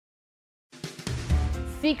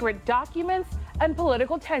secret documents, and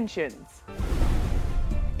political tensions.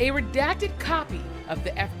 A redacted copy of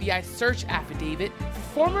the FBI search affidavit for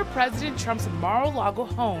former President Trump's Mar-a-Lago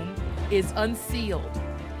home is unsealed.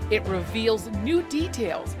 It reveals new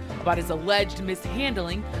details about his alleged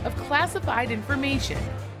mishandling of classified information.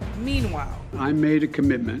 Meanwhile, I made a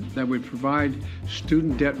commitment that would provide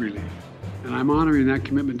student debt relief, and I'm honoring that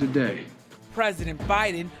commitment today. President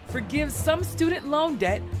Biden forgives some student loan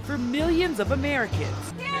debt for millions of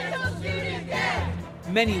Americans. Cancel student debt!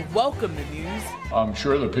 Many welcome the news. I'm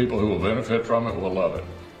sure the people who will benefit from it will love it.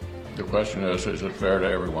 The question is it fair to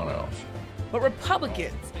everyone else? But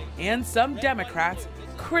Republicans and some Democrats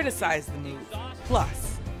criticize the move.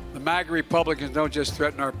 Plus, The MAGA Republicans don't just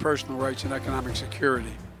threaten our personal rights and economic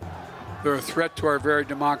security. They're a threat to our very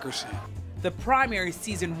democracy. the primary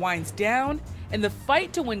season winds down and the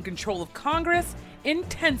fight to win control of Congress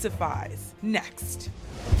intensifies. Next.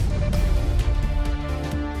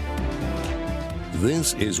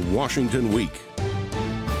 This is Washington Week.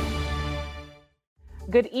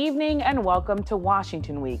 Good evening and welcome to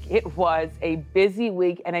Washington Week. It was a busy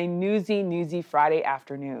week and a newsy Friday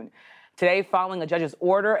afternoon. Today, following a judge's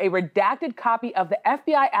order, a redacted copy of the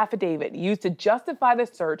FBI affidavit used to justify the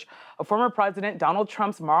search of former President Donald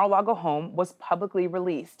Trump's Mar-a-Lago home was publicly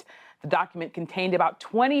released. The document contained about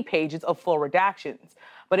 20 pages of full redactions,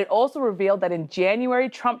 but it also revealed that in January,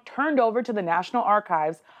 Trump turned over to the National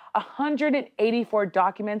Archives 184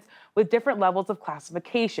 documents with different levels of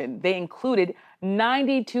classification. They included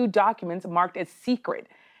 92 documents marked as secret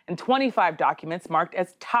and 25 documents marked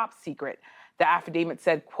as top secret. The affidavit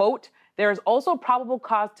said, quote, "There is also probable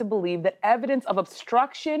cause to believe that evidence of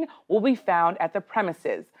obstruction will be found at the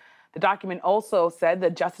premises." The document also said the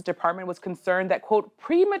Justice Department was concerned that, quote,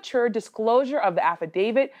 "premature disclosure of the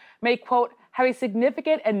affidavit may, quote, have a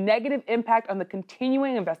significant and negative impact on the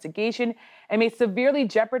continuing investigation and may severely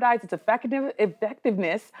jeopardize its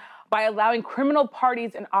effectiveness by allowing criminal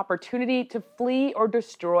parties an opportunity to flee or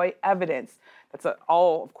destroy evidence." That's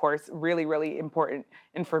all, of course, really important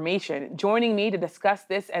information. Joining me to discuss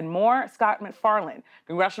this and more, Scott MacFarlane,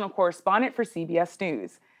 congressional correspondent for CBS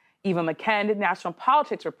News, Eva McKend, national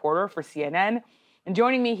politics reporter for CNN, and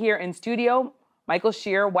joining me here in studio, Michael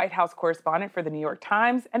Shear, White House correspondent for The New York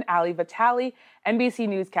Times, and Ali Vitale, NBC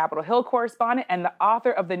News Capitol Hill correspondent and the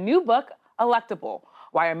author of the new book, Electable: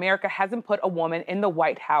 Why America Hasn't Put a Woman in the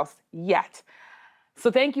White House Yet. So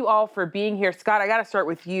thank you all for being here. Scott, I got to start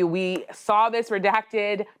with you. We saw this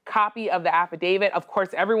redacted copy of the affidavit. Of course,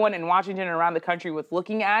 everyone in Washington and around the country was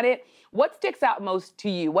looking at it. What sticks out most to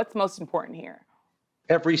you? What's most important here?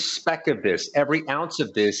 Every speck of this, every ounce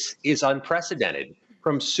of this is unprecedented,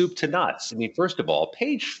 from soup to nuts. I mean, first of all,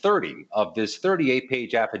 page 30 of this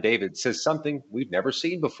 38-page affidavit says something we've never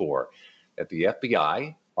seen before, that the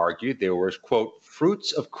FBI argued there was, quote,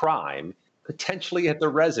 fruits of crime potentially at the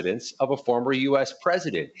residence of a former U.S.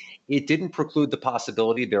 president. It didn't preclude the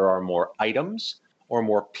possibility there are more items or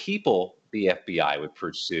more people the FBI would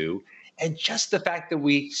pursue. And just the fact that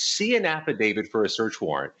we see an affidavit for a search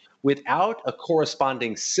warrant without a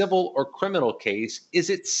corresponding civil or criminal case is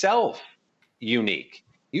itself unique.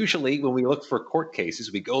 Usually when we look for court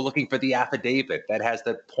cases, we go looking for the affidavit that has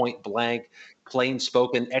the point blank, plain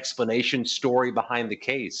spoken explanation story behind the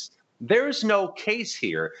case. There's no case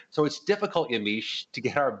here, so it's difficult, Yamiche, to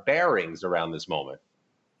get our bearings around this moment.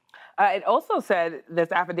 It also said,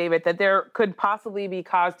 this affidavit, that there could possibly be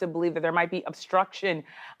cause to believe that there might be obstruction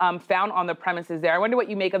found on the premises there. I wonder what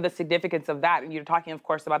you make of the significance of that. And you're talking, of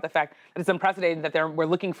course, about the fact that it's unprecedented that we're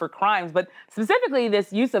looking for crimes, but specifically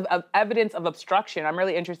this use of evidence of obstruction. I'm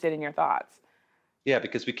really interested in your thoughts. Yeah,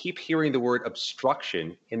 because we keep hearing the word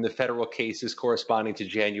obstruction in the federal cases corresponding to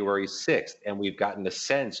January 6th, and we've gotten a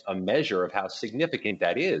sense, a measure of how significant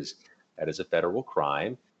that is. That is a federal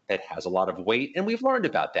crime that has a lot of weight, and we've learned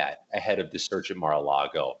about that ahead of the search at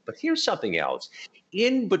Mar-a-Lago. But here's something else.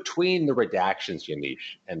 In between the redactions,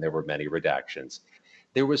 Yamiche, and there were many redactions,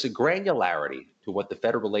 there was a granularity to what the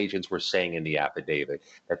federal agents were saying in the affidavit,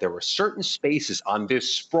 that there were certain spaces on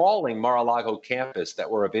this sprawling Mar-a-Lago campus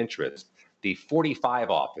that were of interest. The 45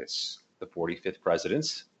 office, the 45th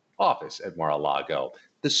president's office at Mar-a-Lago,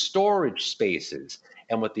 the storage spaces.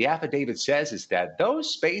 And what the affidavit says is that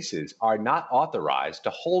those spaces are not authorized to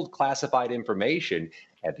hold classified information.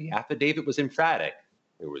 And the affidavit was emphatic.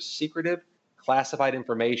 There was secretive, classified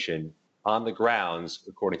information on the grounds,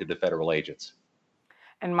 according to the federal agents.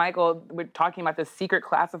 And Michael, we're talking about the secret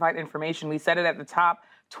classified information. We said it at the top,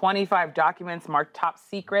 25 documents marked top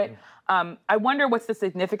secret. I wonder what's the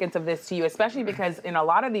significance of this to you, especially because in a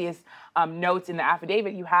lot of these notes in the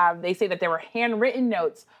affidavit they say that there were handwritten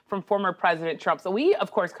notes from former President Trump. So we,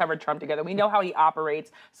 of course, covered Trump together. We know how he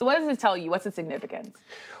operates. So what does it tell you? What's the significance?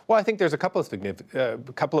 Well, I think there's a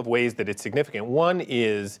couple of ways that it's significant. One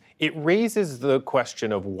is it raises the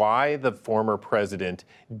question of why the former president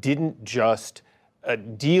didn't just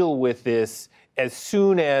deal with this as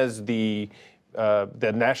soon as the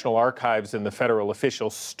National Archives and the federal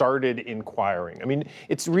officials started inquiring. I mean,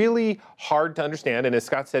 it's really hard to understand, and as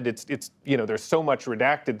Scott said, it's there's so much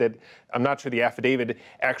redacted that I'm not sure the affidavit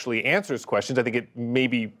actually answers questions. I think it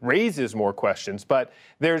maybe raises more questions, but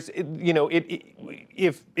there's,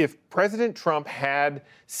 if President Trump had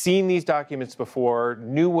seen these documents before,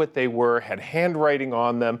 knew what they were, had handwriting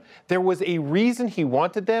on them, there was a reason he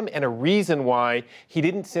wanted them and a reason why he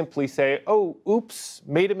didn't simply say, oh, oops,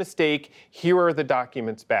 made a mistake, here are the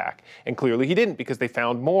documents back. And clearly he didn't, because they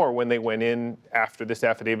found more when they went in after this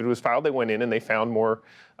affidavit was filed. They went in and they found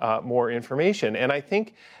more information. And I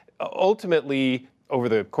think ultimately, over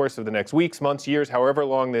the course of the next weeks, months, years, however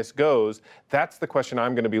long this goes, that's the question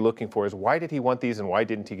I'm going to be looking for, is why did he want these and why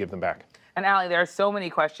didn't he give them back? And Allie, there are so many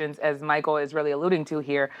questions, as Michael is really alluding to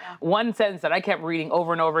here. Yeah. One sentence that I kept reading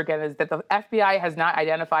over and over again is that the FBI has not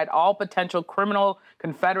identified all potential criminal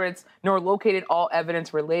Confederates nor located all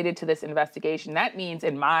evidence related to this investigation. That means,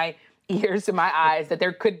 in my ears to my eyes, that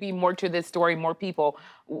there could be more to this story, more people.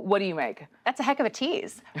 What do you make? That's a heck of a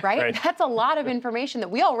tease, right? That's a lot of information that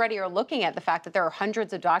we already are looking at. The fact that there are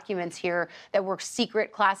hundreds of documents here that were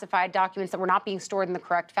secret classified documents that were not being stored in the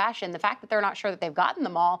correct fashion. The fact that they're not sure that they've gotten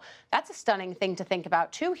them all, that's a stunning thing to think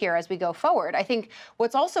about too here as we go forward. I think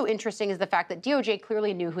what's also interesting is the fact that DOJ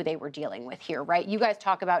clearly knew who they were dealing with here, right? You guys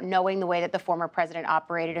talk about knowing the way that the former president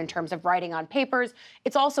operated in terms of writing on papers.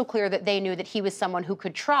 It's also clear that they knew that he was someone who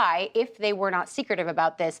could try, if they were not secretive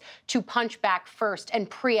about this, to punch back first and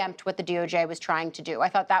preempt what the DOJ was trying to do. I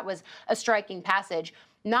thought that was a striking passage,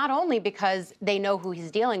 not only because they know who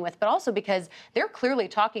he's dealing with, but also because they're clearly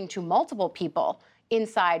talking to multiple people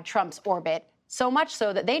inside Trump's orbit, so much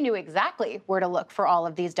so that they knew exactly where to look for all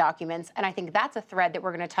of these documents. And I think that's a thread that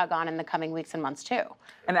we're going to tug on in the coming weeks and months, too.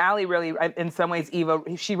 And Allie, really, in some ways, Eva,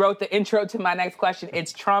 she wrote the intro to my next question.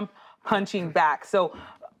 It's Trump punching back. So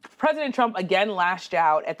President Trump again lashed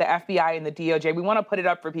out at the FBI and the DOJ. We want to put it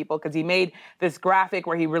up for people because he made this graphic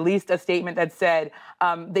where he released a statement that said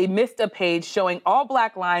they missed a page showing all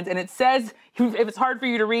black lines. And it says, if it's hard for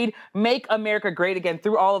you to read, "Make America Great Again,"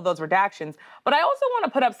 through all of those redactions. But I also want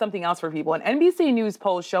to put up something else for people. An NBC News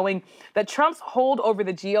poll showing that Trump's hold over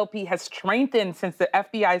the GOP has strengthened since the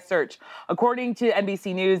FBI search. According to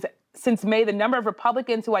NBC News, since May, the number of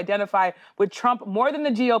Republicans who identify with Trump more than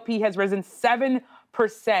the GOP has risen 7%.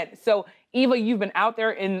 So, Eva, you've been out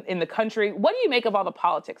there in the country. What do you make of all the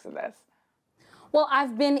politics of this? Well,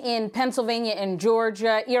 I've been in Pennsylvania and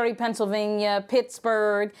Georgia, Erie, Pennsylvania,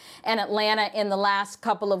 Pittsburgh, and Atlanta in the last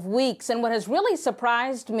couple of weeks. And what has really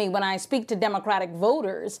surprised me when I speak to Democratic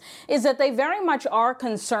voters is that they very much are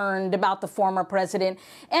concerned about the former president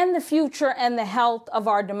and the future and the health of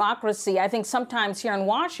our democracy. I think sometimes here in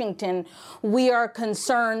Washington, we are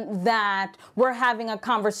concerned that we're having a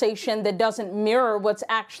conversation that doesn't mirror what's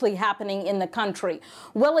actually happening in the country.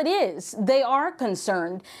 Well, it is. They are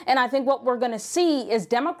concerned. And I think what we're going to see is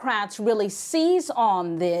Democrats really seize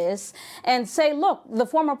on this and say, look, the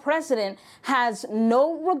former president has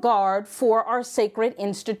no regard for our sacred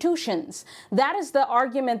institutions. That is the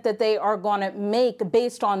argument that they are going to make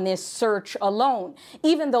based on this search alone,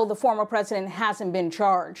 even though the former president hasn't been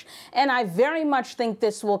charged. And I very much think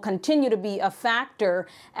this will continue to be a factor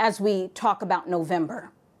as we talk about November.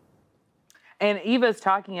 And Eva's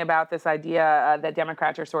talking about this idea that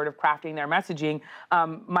Democrats are sort of crafting their messaging.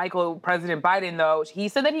 Michael, President Biden, though, he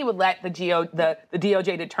said that he would let the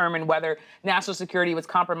DOJ determine whether national security was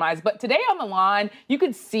compromised. But today on the line, you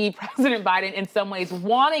could see President Biden in some ways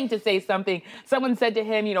wanting to say something. Someone said to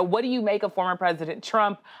him, what do you make of former President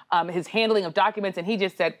Trump, his handling of documents? And he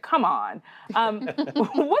just said, come on.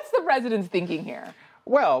 What's the president's thinking here?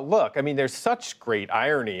 Well, look, I mean, there's such great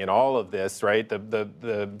irony in all of this, right?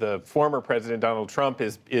 The former President Donald Trump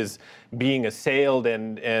is being assailed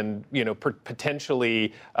and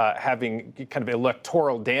potentially having kind of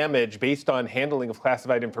electoral damage based on handling of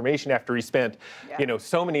classified information after he spent,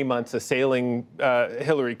 so many months assailing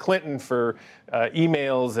Hillary Clinton for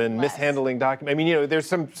emails and mishandling documents. I mean, there's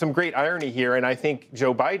some great irony here, and I think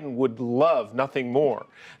Joe Biden would love nothing more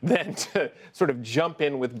than to sort of jump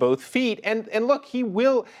in with both feet. And look, he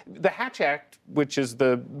will. The Hatch Act, which is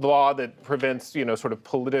the law that prevents, sort of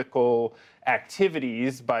political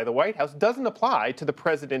activities by the White House, doesn't apply to the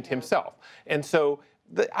president himself. And so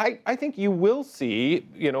I think you will see,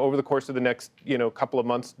 over the course of the next, couple of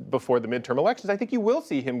months before the midterm elections, I think you will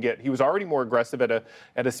see him he was already more aggressive at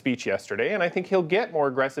a speech yesterday, and I think he'll get more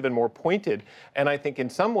aggressive and more pointed. And I think in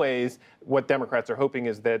some ways, what Democrats are hoping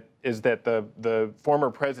is that the former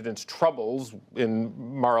president's troubles in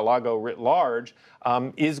Mar-a-Lago writ large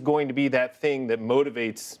is going to be that thing that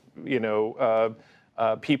motivates,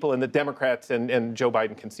 people, and the Democrats and Joe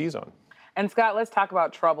Biden can seize on. And Scott, let's talk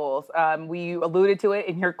about troubles. We alluded to it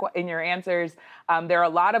in your answers. There are a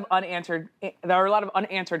lot of unanswered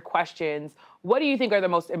questions. What do you think are the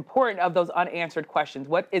most important of those unanswered questions?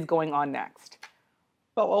 What is going on next?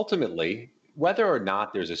 Well, ultimately, whether or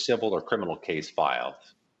not there's a civil or criminal case filed,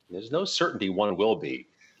 there's no certainty one will be.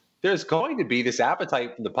 There's going to be this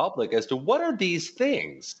appetite from the public as to what are these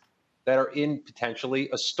things that are in potentially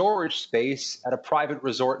a storage space at a private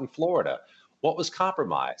resort in Florida. What was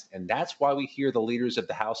compromised? And that's why we hear the leaders of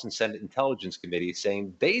the House and Senate Intelligence Committee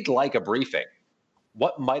saying they'd like a briefing.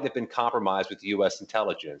 What might have been compromised with the U.S.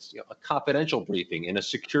 intelligence? A confidential briefing in a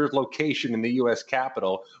secured location in the U.S.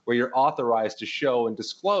 Capitol where you're authorized to show and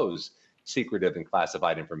disclose secretive and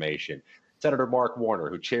classified information. Senator Mark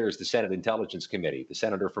Warner, who chairs the Senate Intelligence Committee, the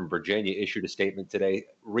senator from Virginia, issued a statement today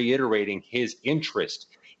reiterating his interest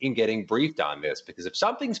in getting briefed on this, because if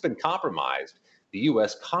something's been compromised, the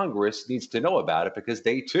U.S. Congress needs to know about it, because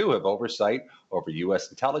they, too, have oversight over U.S.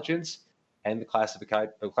 intelligence and the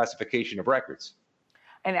classification of records.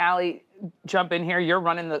 And Allie, jump in here. You're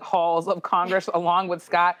running the halls of Congress along with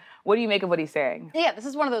Scott. What do you make of what he's saying? Yeah, this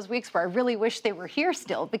is one of those weeks where I really wish they were here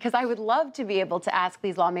still, because I would love to be able to ask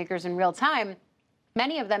these lawmakers in real time.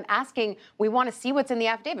 Many of them asking, we want to see what's in the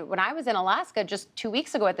affidavit. When I was in Alaska just 2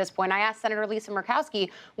 weeks ago at this point, I asked Senator Lisa Murkowski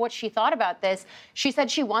what she thought about this. She said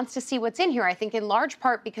she wants to see what's in here, I think in large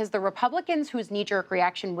part because the Republicans whose knee-jerk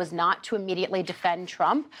reaction was not to immediately defend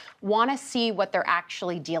Trump want to see what they're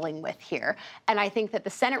actually dealing with here. And I think that the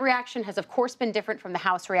Senate reaction has, of course, been different from the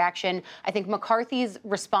House reaction. I think McCarthy's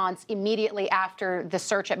response immediately after the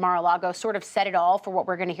search at Mar-a-Lago sort of said it all for what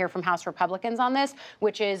we're going to hear from House Republicans on this,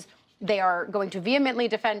 which is they are going to vehemently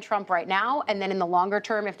defend Trump right now, and then in the longer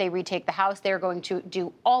term, if they retake the House, they're going to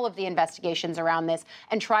do all of the investigations around this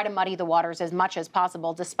and try to muddy the waters as much as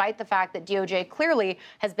possible, despite the fact that DOJ clearly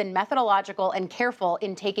has been methodological and careful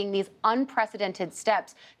in taking these unprecedented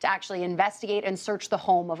steps to actually investigate and search the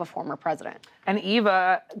home of a former president. And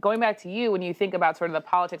Eva, going back to you, when you think about sort of the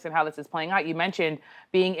politics and how this is playing out, you mentioned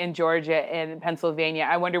being in Georgia and Pennsylvania.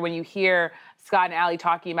 I wonder, when you hear Scott and Allie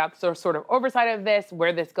talking about sort of oversight of this,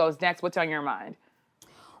 where this goes next, what's on your mind?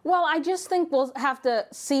 Well, I just think we'll have to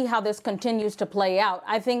see how this continues to play out.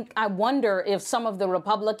 I wonder if some of the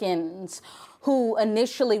Republicans who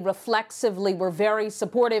initially reflexively were very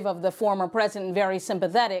supportive of the former president, very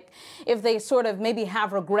sympathetic, if they sort of maybe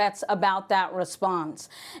have regrets about that response.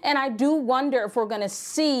 And I do wonder if we're going to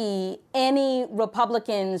see any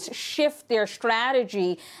Republicans shift their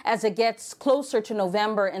strategy as it gets closer to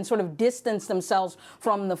November and sort of distance themselves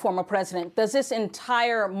from the former president. Does this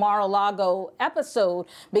entire Mar-a-Lago episode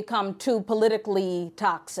become too politically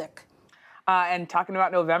toxic? And talking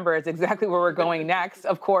about November is exactly where we're going next,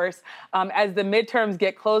 of course. As the midterms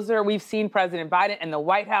get closer, we've seen President Biden and the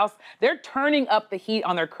White House, they're turning up the heat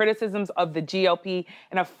on their criticisms of the GOP.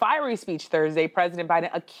 In a fiery speech Thursday, President Biden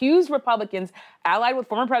accused Republicans allied with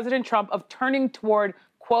former President Trump of turning toward,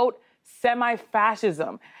 quote,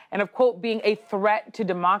 semi-fascism, and of, quote, being a threat to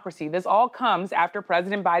democracy. This all comes after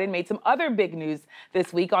President Biden made some other big news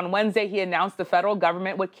this week. On Wednesday, he announced the federal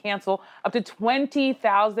government would cancel up to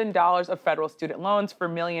 $20,000 of federal student loans for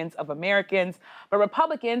millions of Americans. But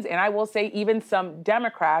Republicans, and I will say even some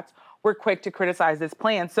Democrats, were quick to criticize this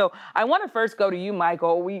plan. So I want to first go to you,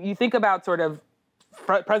 Michael. You think about sort of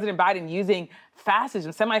President Biden using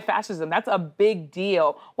fascism, semi-fascism. That's a big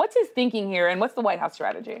deal. What's his thinking here, and what's the White House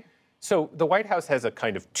strategy? So the White House has a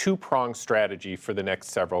kind of two-pronged strategy for the next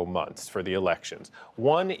several months for the elections.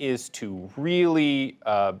 One is to really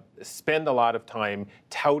spend a lot of time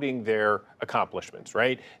touting their accomplishments,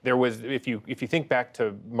 right? There was, if you think back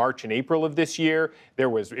to March and April of this year, it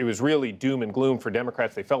was really doom and gloom for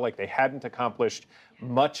Democrats. They felt like they hadn't accomplished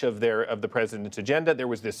much of the president's agenda. There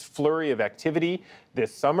was this flurry of activity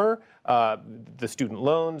this summer. The student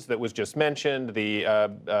loans that was just mentioned,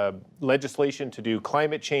 the legislation to do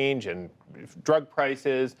climate change and drug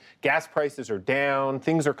prices, gas prices are down,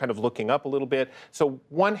 things are kind of looking up a little bit. So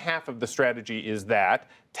one half of the strategy is that,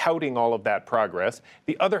 touting all of that progress.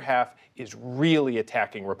 The other half is really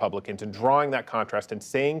attacking Republicans and drawing that contrast and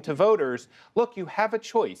saying to voters, look, you have a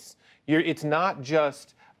choice. It's not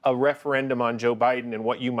just a referendum on Joe Biden and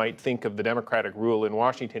what you might think of the Democratic rule in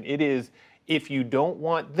Washington. It is, if you don't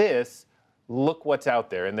want this, look what's out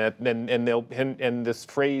there. And this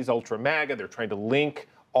phrase ultra MAGA, they're trying to link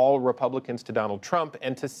all Republicans to Donald Trump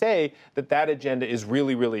and to say that that agenda is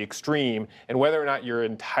really, really extreme. And whether or not you're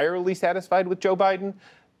entirely satisfied with Joe Biden,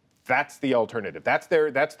 that's the alternative. That's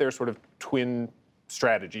their sort of twin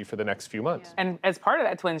strategy for the next few months. And as part of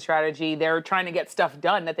that twin strategy, they're trying to get stuff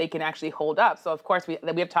done that they can actually hold up. So of course we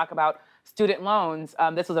have to talk about student loans.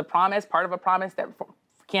 This was a promise, part of a promise that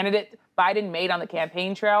candidate Biden made on the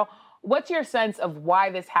campaign trail. What's your sense of why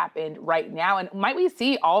this happened right now? And might we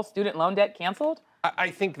see all student loan debt canceled?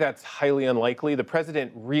 I think that's highly unlikely. The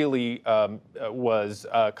president really was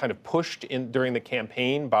kind of pushed during the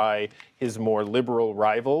campaign by his more liberal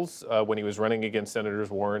rivals when he was running against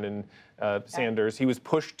Senators Warren and Sanders. He was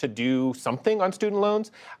pushed to do something on student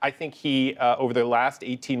loans. I think he, over the last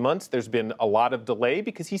 18 months, there's been a lot of delay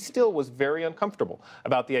because he still was very uncomfortable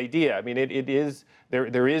about the idea. I mean,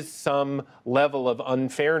 there is some level of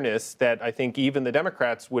unfairness that I think even the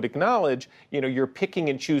Democrats would acknowledge. You know, you're picking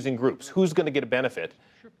and choosing groups. Who's going to get a benefit?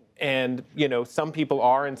 And, you know, some people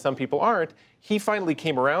are and some people aren't. He finally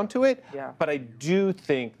came around to it, but I do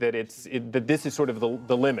think that that this is sort of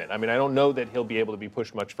the limit. I mean, I don't know that he'll be able to be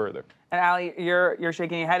pushed much further. And Ali, you're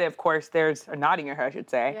shaking your head. Of course, nodding your head, I should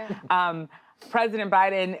say. Yeah. President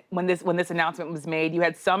Biden, when this announcement was made, you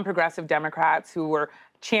had some progressive Democrats who were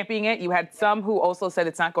championing it. You had some who also said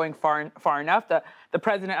it's not going far enough. The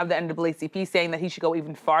president of the NAACP saying that he should go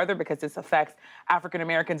even farther because this affects African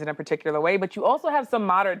Americans in a particular way. But you also have some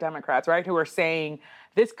moderate Democrats, right, who are saying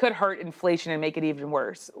this could hurt inflation and make it even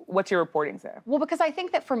worse. What's your reporting say? Well, because I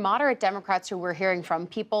think that for moderate Democrats who we're hearing from,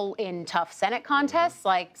 people in tough Senate contests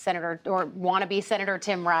like wannabe Senator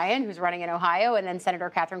Tim Ryan, who's running in Ohio, and then Senator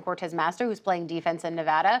Catherine Cortez Masto, who's playing defense in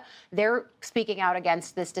Nevada, they're speaking out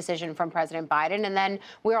against this decision from President Biden. And then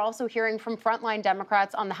we're also hearing from frontline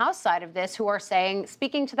Democrats on the House side of this who are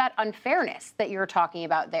speaking to that unfairness that you're talking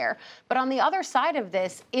about there. But on the other side of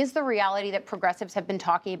this is the reality that progressives have been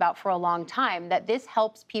talking about for a long time, that this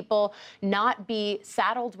helps people not be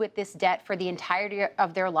saddled with this debt for the entirety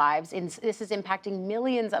of their lives. And this is impacting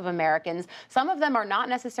millions of Americans. Some of them are not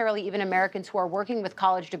necessarily even Americans who are working with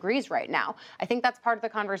college degrees right now. I think that's part of the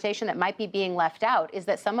conversation that might be being left out, is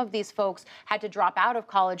that some of these folks had to drop out of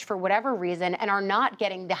college for whatever reason and are not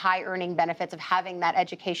getting the high earning benefits of having that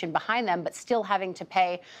education behind them, but still having to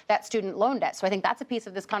pay that student loan debt. So I think that's a piece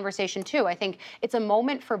of this conversation too. I think it's a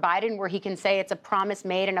moment for Biden where he can say it's a promise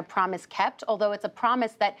made and a promise kept, although it's a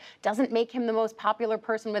promise that doesn't make him the most popular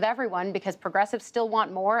person with everyone, because progressives still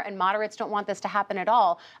want more and moderates don't want this to happen at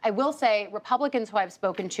all. I will say Republicans who I've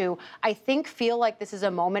spoken to, I think feel like this is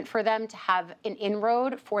a moment for them to have an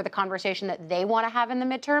inroad for the conversation that they want to have in the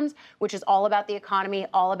midterms, which is all about the economy,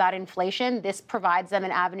 all about inflation. This provides them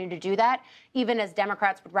an avenue to do that, even as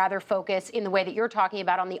Democrats would rather focus in the way that you're talking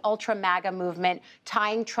about on the ultra MAGA movement,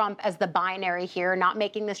 tying Trump as the binary here, not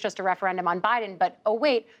making this just a referendum on Biden, but, oh,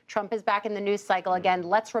 wait, Trump is back in the news cycle again.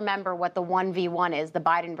 Let's remember what the 1v1 is, the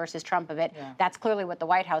Biden versus Trump of it. Yeah. That's clearly what the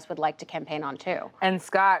White House would like to campaign on, too. And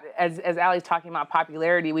Scott, as Ali's talking about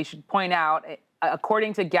popularity, we should point out,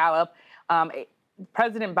 according to Gallup,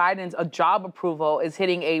 President Biden's job approval is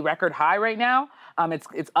hitting a record high right now.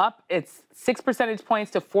 It's up. It's 6 percentage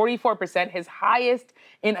points to 44%, his highest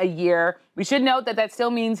in a year. We should note that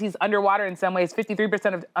still means he's underwater in some ways.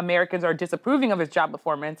 53% of Americans are disapproving of his job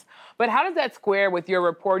performance. But how does that square with your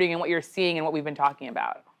reporting and what you're seeing and what we've been talking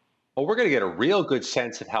about? Well, we're going to get a real good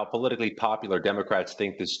sense of how politically popular Democrats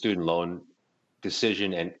think this student loan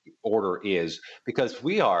decision and order is, because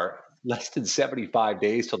we are less than 75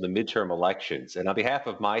 days till the midterm elections. And on behalf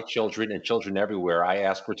of my children and children everywhere, I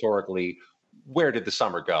ask rhetorically, where did the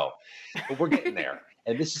summer go? But we're getting there.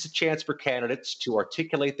 And this is a chance for candidates to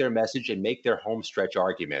articulate their message and make their homestretch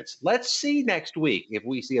arguments. Let's see next week if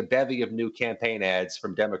we see a bevy of new campaign ads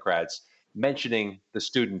from Democrats mentioning the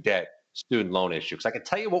student debt, student loan issue. Because I can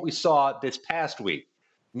tell you what we saw this past week.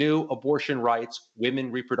 New abortion rights,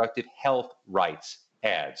 women reproductive health rights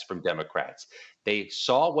ads from Democrats. They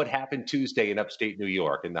saw what happened Tuesday in upstate New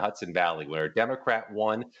York in the Hudson Valley, where a Democrat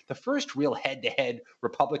won the first real head-to-head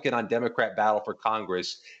Republican on Democrat battle for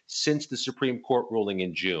Congress since the Supreme Court ruling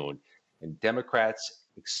in June. And Democrats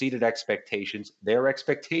exceeded expectations, their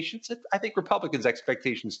expectations, I think Republicans'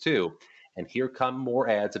 expectations too. And here come more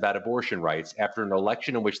ads about abortion rights after an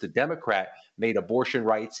election in which the Democrat made abortion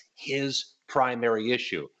rights his primary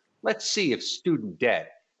issue. Let's see if student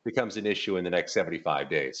debt becomes an issue in the next 75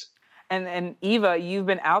 days. And Eva, you've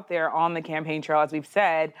been out there on the campaign trail, as we've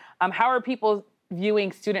said. How are people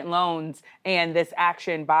viewing student loans and this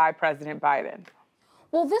action by President Biden?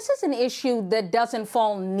 Well, this is an issue that doesn't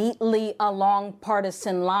fall neatly along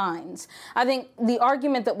partisan lines. I think the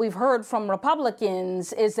argument that we've heard from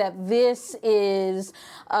Republicans is that this is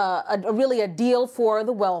really a deal for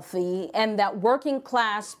the wealthy, and that working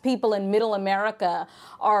class people in middle America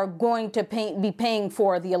are going to be paying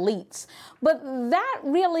for the elites. But that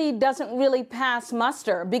really doesn't really pass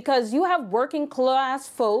muster, because you have working class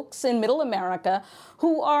folks in middle America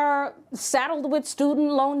who are saddled with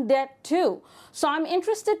student loan debt too. So I'm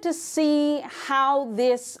interested to see how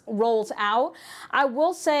this rolls out. I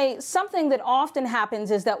will say something that often happens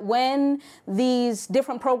is that when these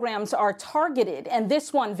different programs are targeted, and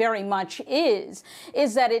this one very much is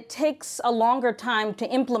that it takes a longer time to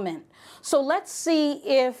implement. So let's see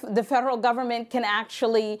if the federal government can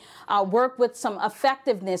actually work with some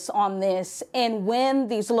effectiveness on this, and when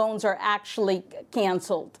these loans are actually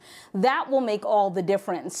canceled. That will make all the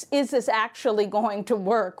difference. Is this actually going to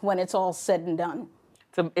work when it's all said and done?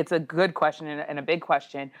 It's a good question and a big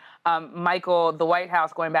question. Michael, the White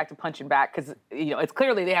House, going back to punching back, because it's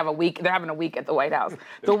clearly they're having a week at the White House.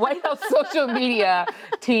 The White House social media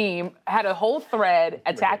team had a whole thread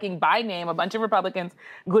attacking by name a bunch of Republicans,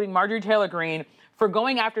 including Marjorie Taylor Greene, for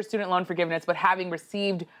going after student loan forgiveness, but having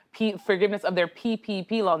received forgiveness of their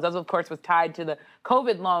PPP loans. Those, of course, was tied to the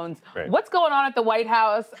COVID loans. Right. What's going on at the White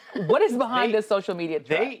House? What is behind this social media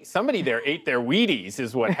thread? Somebody there ate their Wheaties,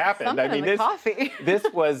 is what happened. I mean, coffee. This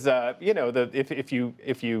was,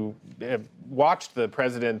 if you watched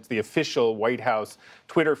the official White House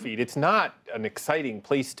Twitter feed, it's not an exciting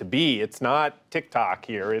place to be. It's not TikTok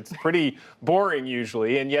here. It's pretty boring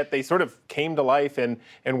usually, and yet they sort of came to life and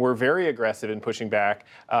were very aggressive in pushing back.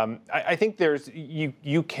 I think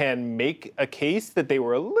you can make a case that they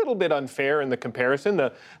were a little bit unfair in the comparison.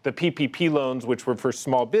 The PPP loans, which were for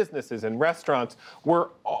small businesses and restaurants, were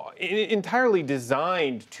entirely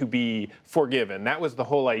designed to be forgiven. That was the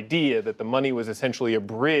whole idea, that the money was essentially a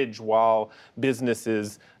bridge while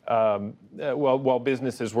businesses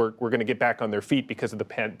were going to get back on their feet because of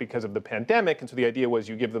the pandemic, and so the idea was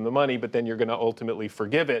you give them the money, but then you're going to ultimately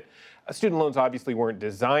forgive it. Student loans obviously weren't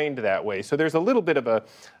designed that way, so there's a little bit of a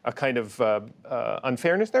kind of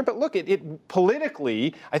unfairness there. But look, it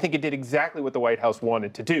politically, I think it did exactly what the White House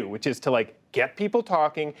wanted to do, which is to get people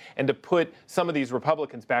talking and to put some of these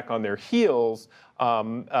Republicans back on their heels,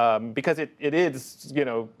 because it is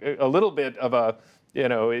a little bit of a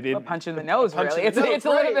a punch in the nose, really. It's a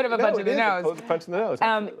little bit of a punch in the nose. A punch in the nose,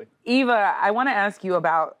 absolutely. Eva, I want to ask you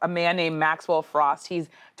about a man named Maxwell Frost. He's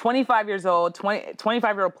 25 years old,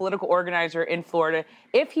 25-year-old political organizer in Florida.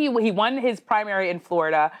 If he won his primary in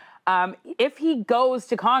Florida, if he goes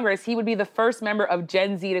to Congress, he would be the first member of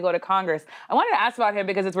Gen Z to go to Congress. I wanted to ask about him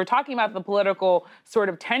because as we're talking about the political sort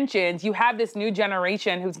of tensions, you have this new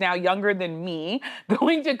generation who's now younger than me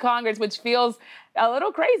going to Congress, which feels a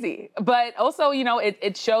little crazy. But also,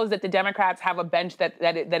 it shows that the Democrats have a bench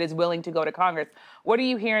that is willing to go to Congress. What are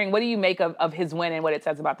you hearing? What do you make of his win and what it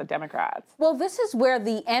says about the Democrats? Well, this is where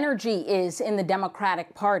the energy is in the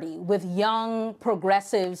Democratic Party, with young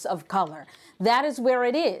progressives of color. That is where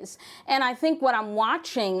it is. And I think what I'm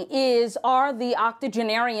watching is, are the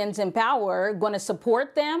octogenarians in power going to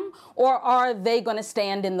support them, or are they going to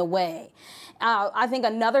stand in the way? I think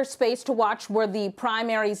another space to watch were the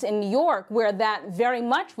primaries in New York, where that very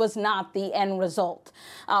much was not the end result.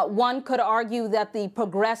 One could argue that the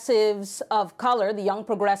progressives of color, the young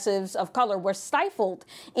progressives of color, were stifled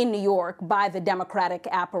in New York by the Democratic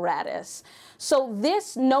apparatus. So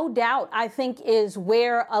this, no doubt, I think, is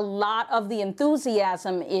where a lot of the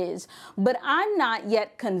enthusiasm is. But I'm not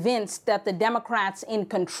yet convinced that the Democrats in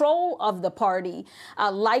control of the party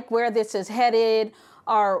like where this is headed,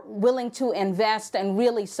 are willing to invest and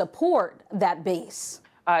really support that base.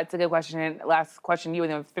 It's a good question. And last question, you,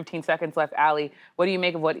 with 15 seconds left, Allie. What do you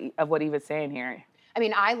make of what Eva's saying here? I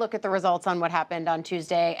mean, I look at the results on what happened on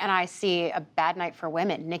Tuesday, and I see a bad night for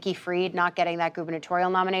women. Nikki Fried not getting that gubernatorial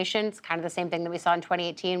nomination. It's kind of the same thing that we saw in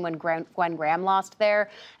 2018 when Gwen Graham lost there.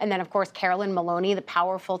 And then, of course, Carolyn Maloney, the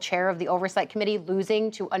powerful chair of the Oversight Committee,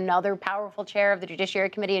 losing to another powerful chair of the Judiciary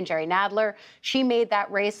Committee, and Jerry Nadler. She made that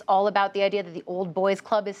race all about the idea that the old boys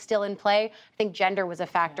club is still in play. I think gender was a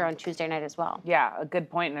factor on Tuesday night as well. Yeah, a good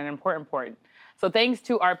point and an important point. So thanks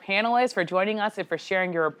to our panelists for joining us and for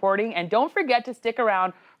sharing your reporting. And don't forget to stick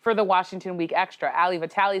around for the Washington Week Extra. Ali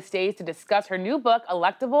Vitale stays to discuss her new book,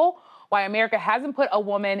 Electable, Why America Hasn't Put a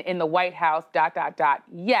Woman in the White House, ...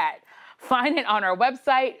 yet. Find it on our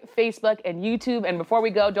website, Facebook, and YouTube. And before we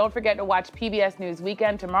go, don't forget to watch PBS News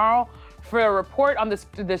Weekend tomorrow for a report on this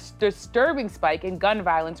disturbing spike in gun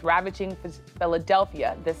violence ravaging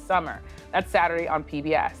Philadelphia this summer. That's Saturday on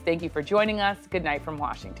PBS. Thank you for joining us. Good night from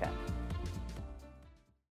Washington.